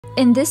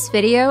In this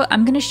video,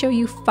 I'm going to show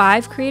you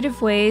 5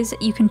 creative ways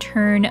you can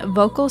turn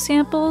vocal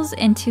samples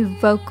into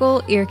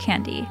vocal ear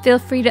candy. Feel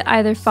free to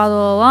either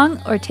follow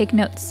along or take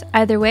notes.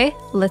 Either way,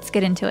 let's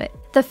get into it.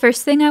 The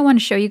first thing I want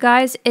to show you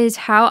guys is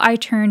how I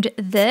turned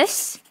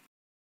this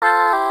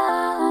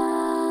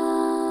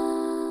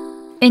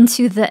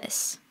into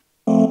this.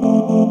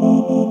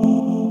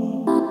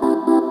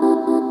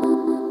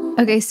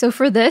 Okay, so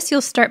for this, you'll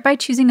start by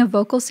choosing a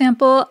vocal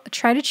sample.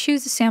 Try to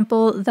choose a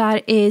sample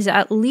that is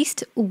at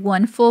least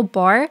 1 full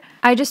bar.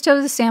 I just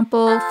chose a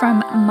sample from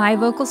my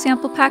vocal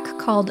sample pack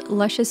called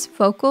Luscious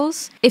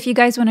Vocals. If you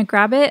guys want to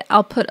grab it,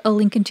 I'll put a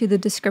link into the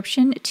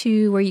description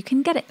to where you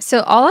can get it.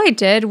 So all I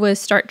did was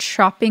start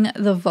chopping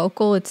the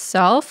vocal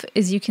itself.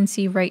 As you can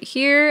see right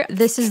here,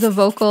 this is the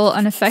vocal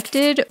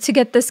unaffected. To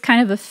get this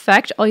kind of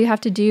effect, all you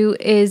have to do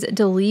is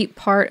delete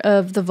part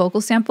of the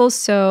vocal sample.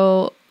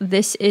 So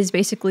this is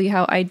basically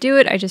how I do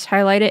it. I just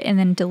highlight it and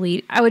then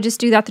delete. I would just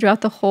do that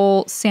throughout the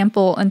whole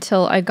sample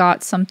until I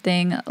got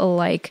something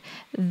like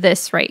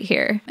this right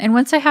here. And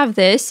once I have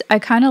this, I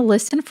kind of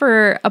listen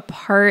for a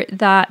part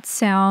that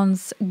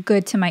sounds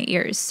good to my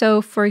ears.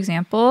 So for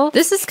example,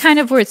 this is kind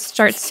of where it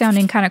starts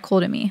sounding kind of cool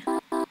to me.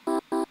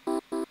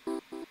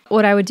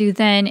 What I would do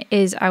then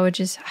is I would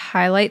just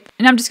highlight,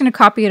 and I'm just going to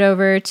copy it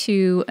over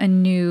to a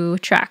new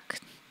track.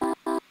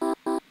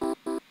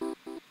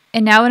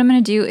 And now what I'm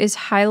going to do is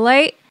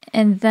highlight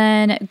and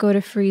then go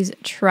to freeze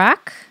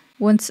track.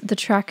 Once the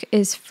track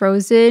is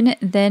frozen,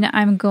 then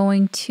I'm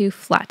going to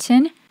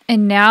flatten.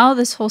 And now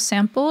this whole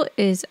sample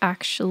is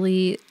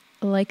actually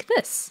like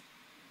this.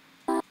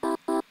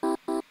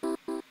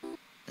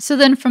 So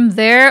then from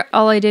there,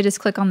 all I did is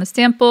click on the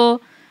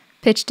sample,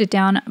 pitched it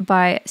down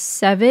by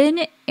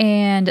 7,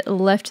 and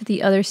left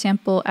the other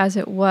sample as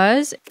it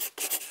was.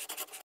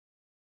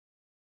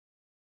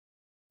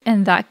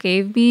 And that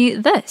gave me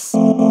this.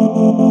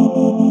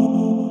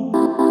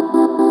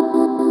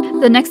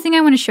 The next thing I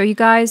want to show you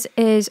guys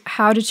is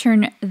how to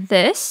turn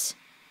this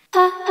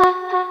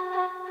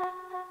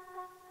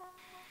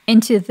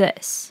into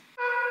this.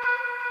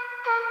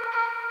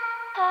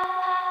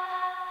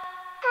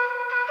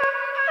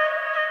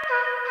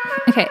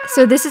 Okay,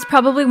 so this is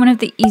probably one of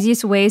the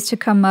easiest ways to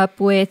come up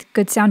with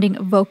good sounding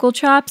vocal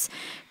chops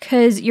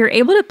because you're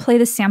able to play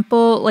the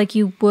sample like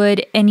you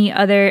would any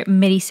other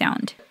MIDI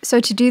sound. So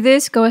to do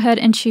this, go ahead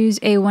and choose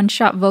a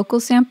one-shot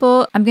vocal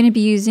sample. I'm going to be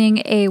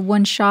using a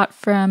one-shot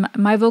from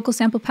my vocal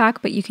sample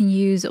pack, but you can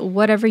use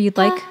whatever you'd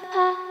like.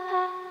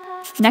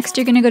 Next,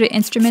 you're going to go to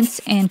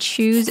Instruments and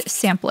choose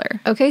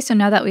Sampler. Okay, so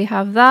now that we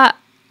have that,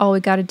 all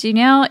we got to do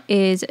now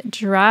is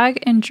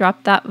drag and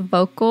drop that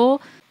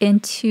vocal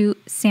into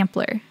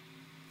Sampler.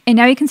 And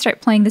now you can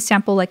start playing the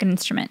sample like an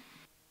instrument.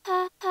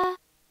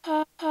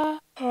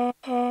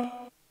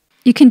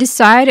 You can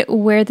decide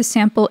where the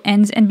sample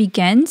ends and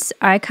begins.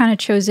 I kind of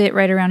chose it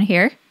right around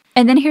here.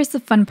 And then here's the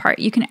fun part.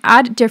 You can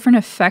add different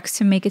effects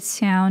to make it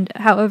sound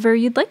however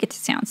you'd like it to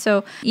sound.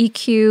 So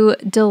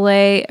EQ,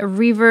 delay,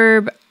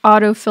 reverb,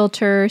 auto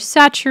filter,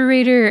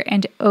 saturator,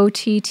 and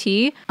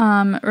OTT.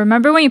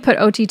 Remember when you put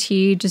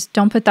OTT, just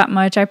don't put that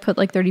much. I put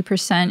like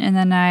 30% and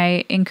then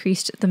I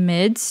increased the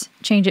mids.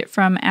 Change it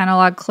from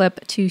analog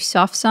clip to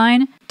soft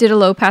sine. Did a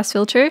low pass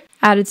filter.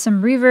 Added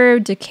some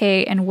reverb,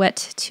 decay, and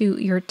wet to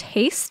your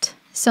taste.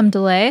 Some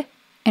delay.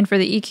 And for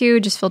the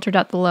EQ, just filtered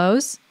out the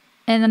lows.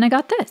 And then I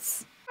got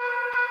this.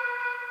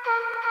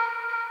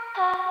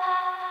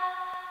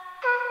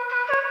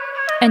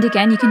 And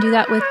again, you can do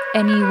that with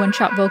any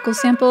one-shot vocal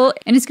sample,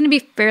 and it's going to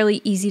be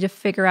fairly easy to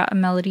figure out a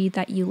melody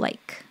that you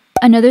like.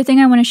 Another thing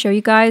I want to show you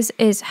guys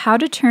is how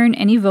to turn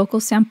any vocal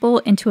sample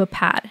into a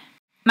pad.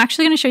 I'm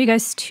actually going to show you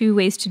guys 2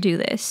 ways to do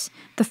this.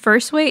 The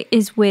first way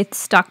is with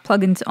stock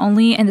plugins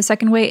only, and the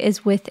second way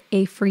is with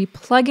a free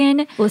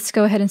plugin. Let's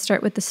go ahead and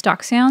start with the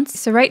stock sounds.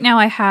 So right now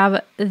I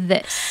have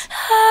this.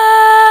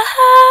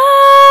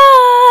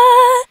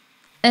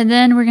 And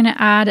then we're going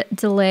to add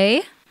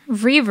delay,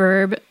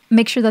 reverb,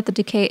 make sure that the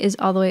decay is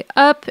all the way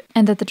up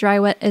and that the dry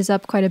wet is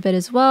up quite a bit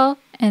as well.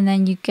 And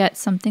then you get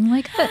something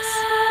like this.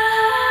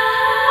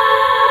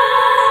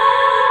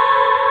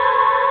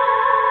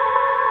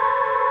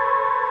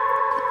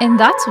 And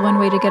that's one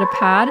way to get a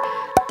pad.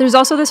 There's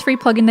also this free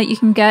plugin that you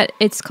can get.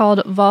 It's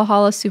called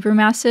Valhalla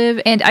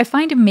Supermassive. And I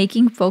find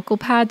making vocal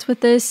pads with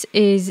this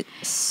is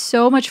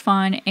so much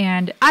fun.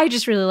 And I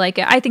just really like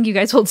it. I think you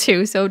guys will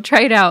too. So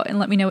try it out and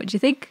let me know what you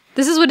think.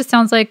 This is what it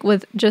sounds like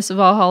with just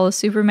Valhalla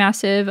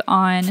Supermassive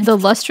on the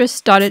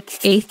Lustrous.8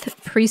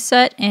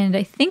 preset. And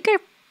I think I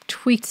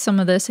tweaked some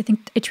of this. I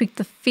think I tweaked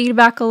the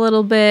feedback a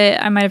little bit.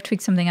 I might have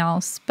tweaked something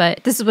else,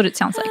 but this is what it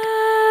sounds like.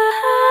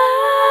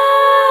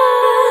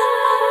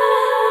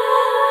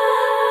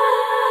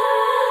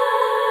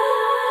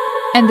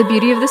 And the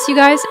beauty of this, you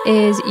guys,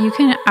 is you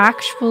can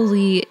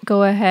actually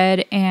go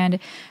ahead and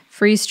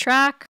freeze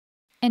track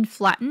and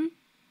flatten.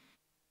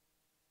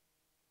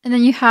 And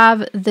then you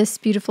have this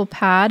beautiful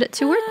pad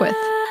to work with.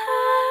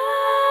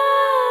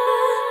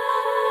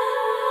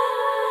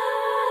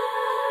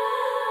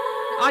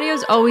 audio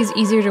is always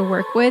easier to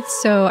work with,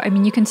 so I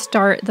mean you can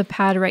start the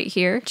pad right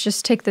here.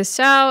 Just take this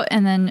out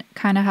and then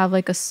kind of have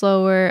like a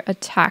slower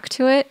attack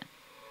to it.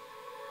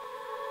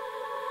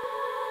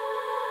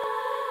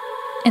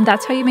 And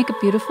that's how you make a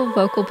beautiful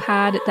vocal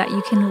pad that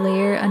you can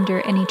layer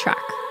under any track.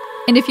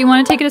 And if you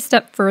want to take it a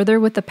step further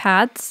with the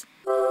pads,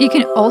 you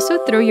can also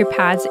throw your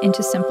pads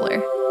into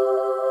Simpler.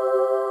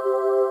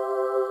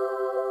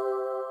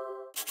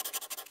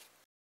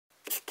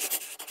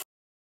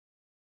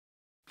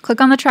 Click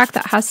on the track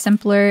that has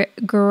Simpler,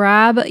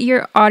 grab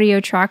your audio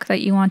track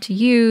that you want to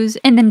use,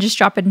 and then just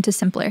drop it into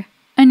Simpler.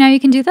 And now you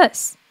can do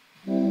this.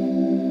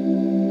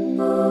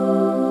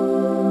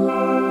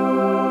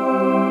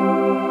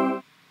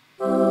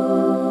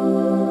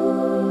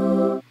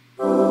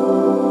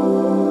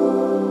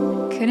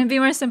 Couldn't be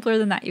more simpler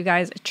than that, you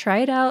guys. Try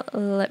it out.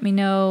 Let me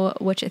know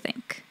what you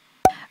think.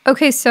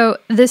 Okay, so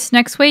this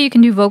next way you can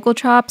do vocal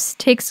chops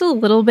takes a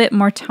little bit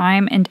more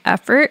time and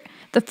effort.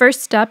 The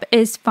first step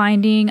is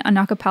finding an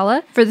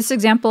acapella. For this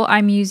example,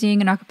 I'm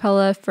using an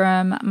acapella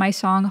from my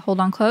song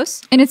Hold On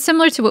Close. And it's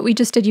similar to what we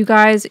just did, you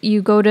guys.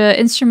 You go to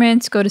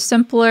Instruments, go to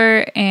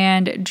Simpler,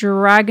 and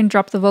drag and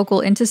drop the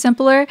vocal into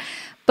Simpler.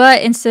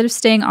 But instead of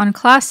staying on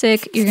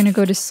Classic, you're going to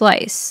go to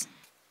Slice.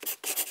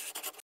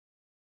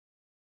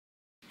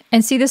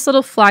 And see this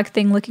little flag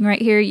thing looking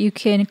right here? You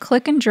can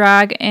click and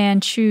drag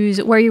and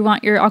choose where you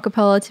want your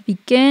acapella to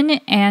begin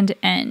and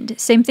end.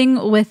 Same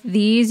thing with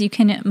these. You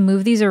can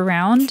move these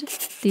around,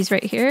 these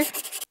right here.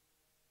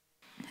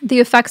 The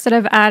effects that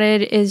I've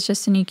added is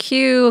just an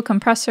EQ, a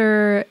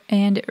compressor,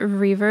 and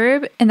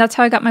reverb. And that's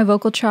how I got my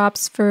vocal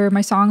chops for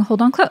my song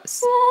Hold On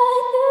Close.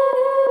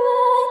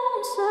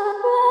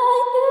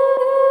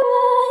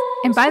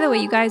 And by the way,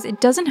 you guys, it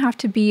doesn't have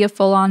to be a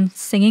full-on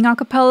singing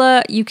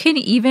acapella. You can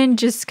even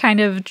just kind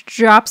of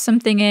drop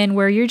something in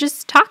where you're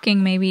just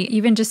talking, maybe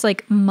even just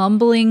like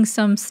mumbling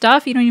some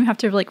stuff. You don't even have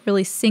to like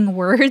really sing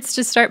words.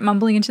 Just start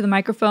mumbling into the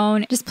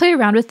microphone. Just play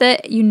around with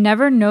it. You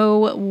never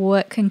know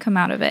what can come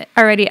out of it.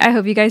 Alrighty, I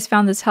hope you guys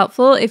found this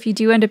helpful. If you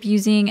do end up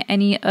using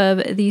any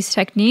of these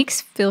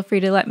techniques, feel free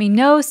to let me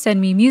know.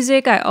 Send me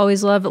music. I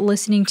always love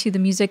listening to the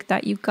music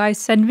that you guys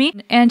send me.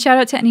 And shout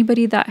out to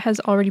anybody that has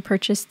already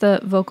purchased the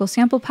vocal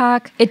sample pack.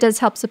 It does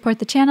help support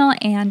the channel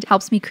and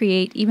helps me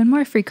create even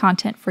more free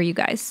content for you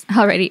guys.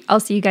 Alrighty,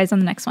 I'll see you guys on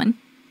the next one.